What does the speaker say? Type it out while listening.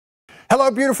Hello,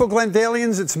 beautiful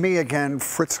Glendalians. It's me again,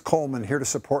 Fritz Coleman, here to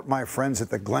support my friends at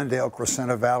the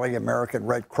Glendale-Crescenta Valley American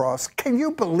Red Cross. Can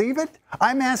you believe it?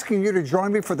 I'm asking you to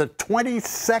join me for the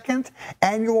 22nd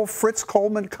annual Fritz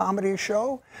Coleman comedy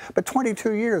show. But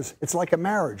 22 years, it's like a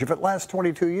marriage. If it lasts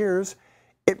 22 years,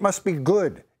 it must be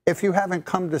good. If you haven't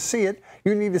come to see it,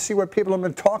 you need to see what people have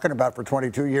been talking about for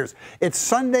 22 years. It's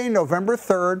Sunday, November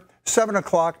 3rd, 7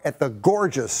 o'clock at the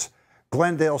gorgeous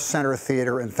Glendale-Crescenta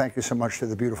Theater, and thank you so much to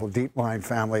the beautiful Deep Line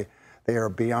family. They are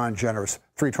beyond generous.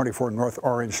 324 North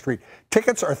Orange Street.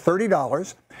 Tickets are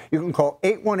 $30. You can call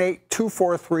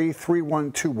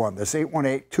 818-243-3121. That's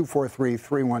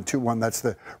 818-243-3121. That's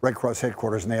the Red Cross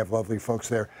headquarters, and they have lovely folks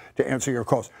there to answer your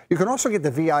calls. You can also get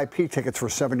the VIP tickets for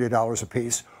 $70 a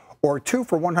piece, or two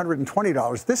for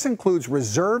 $120. This includes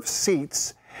reserved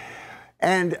seats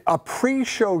and a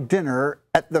pre-show dinner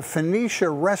at the Phoenicia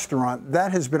restaurant.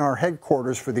 That has been our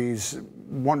headquarters for these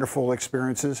wonderful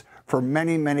experiences for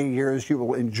many, many years. You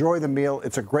will enjoy the meal.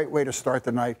 It's a great way to start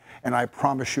the night, and I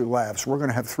promise you laughs. We're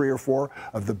going to have 3 or 4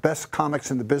 of the best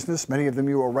comics in the business. Many of them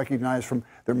you will recognize from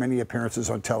their many appearances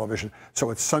on television.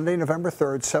 So it's Sunday, November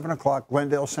 3rd, 7 o'clock,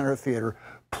 Glendale-Crescenta Theater.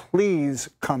 Please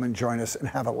come and join us and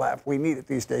have a laugh. We need it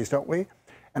these days, don't we?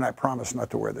 And I promise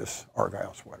not to wear this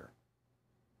Argyle sweater.